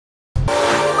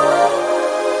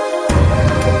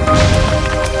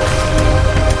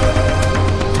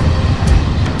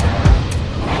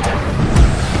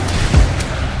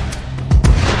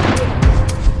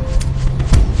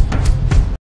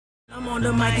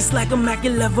It's like a Mac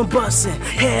 11 bussin'.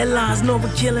 Headlines,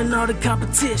 NOVAKILLZ all the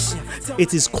competition.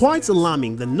 It is quite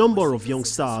alarming the number of young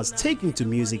stars taking to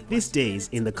music these days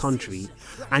in the country,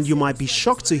 and you might be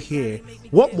shocked to hear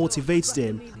what motivates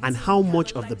them and how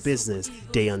much of the business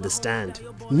they understand.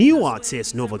 New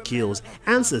artist NOVAKILLZ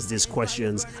answers these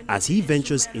questions as he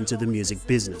ventures into the music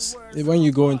business. When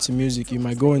you go into music, you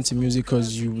might go into music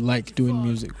because you like doing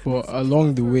music, but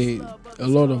along the way, a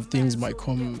lot of things might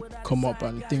come up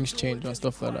and things change and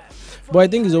stuff like that. But I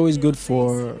think it's always good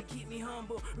for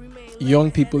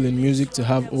young people in music to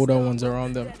have older ones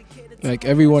around them. Like,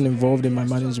 everyone involved in my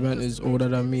management is older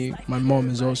than me. My mom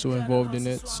is also involved in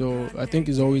it. So I think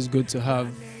it's always good to have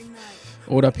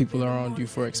older people around you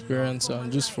for experience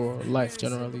and just for life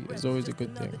generally. It's always a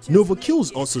good thing.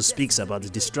 NOVAKILLZ also speaks about the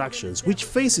distractions which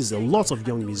faces a lot of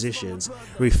young musicians,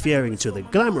 referring to the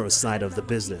glamorous side of the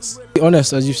business. Be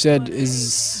honest, as you said,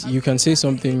 is you can say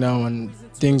something now and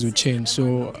things will change.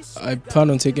 So I plan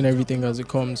on taking everything as it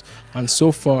comes. And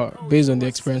so far, based on the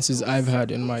experiences I've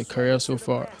had in my career so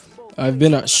far, I've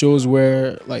been at shows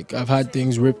where, like, I've had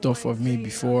things ripped off of me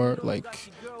before,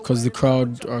 like, because the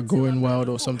crowd are going wild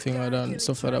or something like that and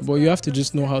stuff like that. But you have to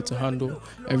just know how to handle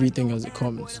everything as it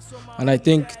comes. And I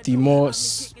think the more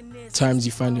times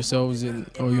you find yourselves in,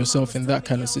 or yourself in that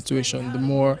kind of situation, the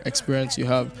more experience you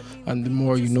have and the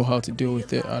more you know how to deal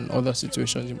with it and other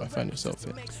situations you might find yourself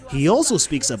in. He also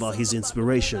speaks about his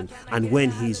inspiration and when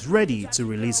he's ready to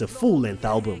release a full-length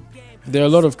album. There are a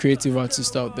lot of creative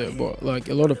artists out there, but like,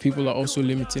 a lot of people are also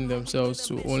limiting themselves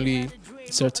to only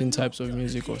certain types of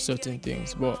music or certain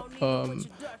things. But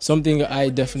something I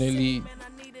definitely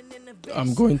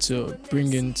am going to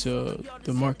bring into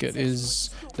the market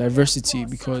is diversity,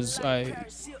 because at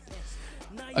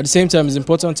the same time, it's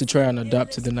important to try and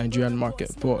adapt to the Nigerian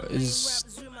market, but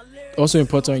it's also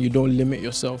important you don't limit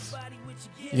yourself.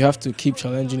 You have to keep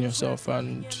challenging yourself,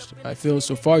 and I feel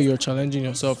so far you're challenging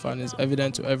yourself and it's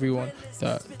evident to everyone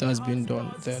that that's been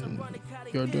done, then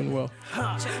you're doing well.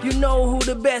 You know who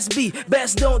the best be.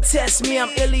 Best don't test me. I'm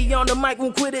illy on the mic,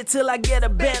 won't quit it till I get a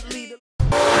Bentley.